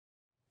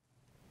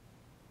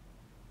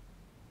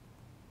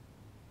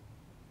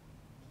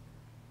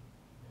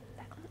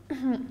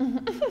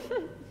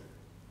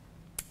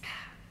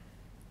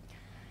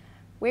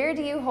Where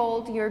do you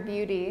hold your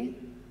beauty?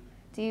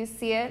 Do you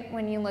see it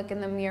when you look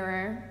in the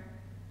mirror?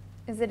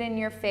 Is it in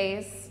your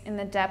face, in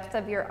the depth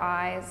of your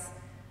eyes,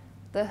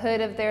 the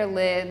hood of their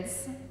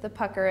lids, the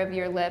pucker of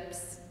your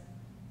lips?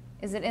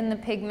 Is it in the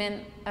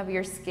pigment of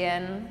your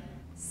skin,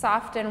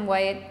 soft and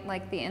white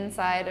like the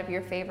inside of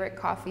your favorite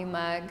coffee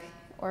mug,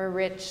 or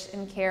rich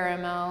in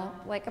caramel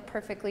like a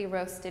perfectly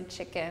roasted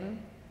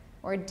chicken,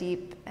 or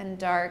deep and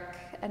dark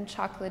and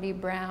chocolatey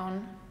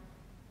brown?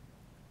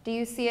 Do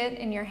you see it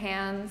in your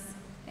hands,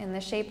 in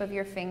the shape of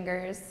your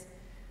fingers,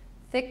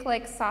 thick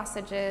like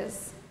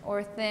sausages,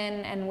 or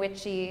thin and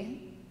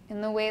witchy,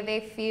 in the way they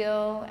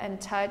feel and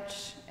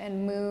touch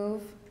and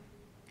move,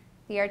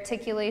 the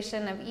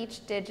articulation of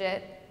each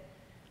digit,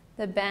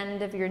 the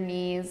bend of your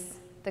knees,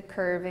 the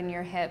curve in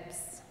your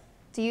hips?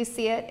 Do you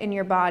see it in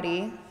your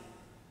body,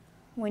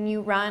 when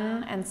you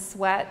run and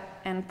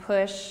sweat and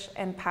push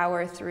and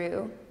power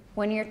through,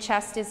 when your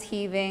chest is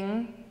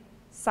heaving,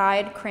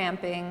 side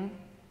cramping,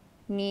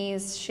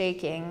 knees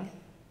shaking,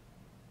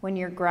 when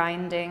you're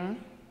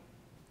grinding?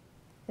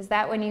 Is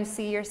that when you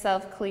see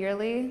yourself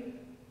clearly?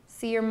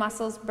 See your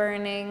muscles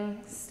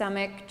burning,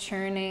 stomach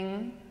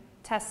churning,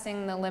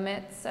 testing the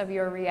limits of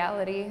your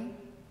reality?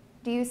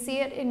 Do you see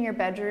it in your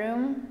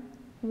bedroom?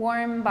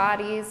 Warm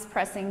bodies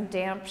pressing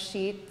damp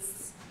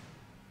sheets,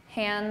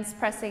 hands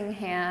pressing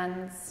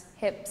hands,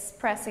 hips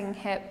pressing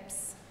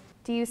hips.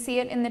 Do you see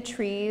it in the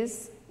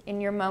trees, in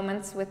your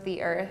moments with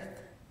the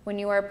earth, when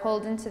you are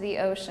pulled into the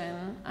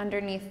ocean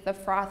underneath the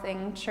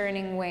frothing,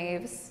 churning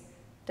waves?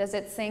 Does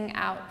it sing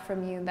out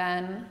from you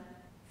then?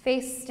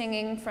 Face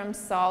stinging from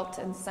salt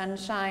and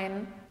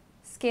sunshine,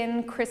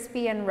 skin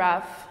crispy and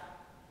rough,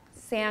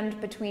 sand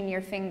between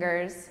your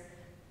fingers,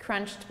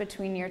 crunched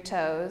between your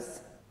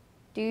toes.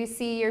 Do you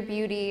see your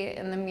beauty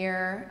in the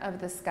mirror of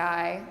the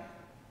sky?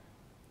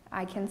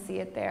 I can see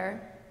it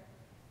there.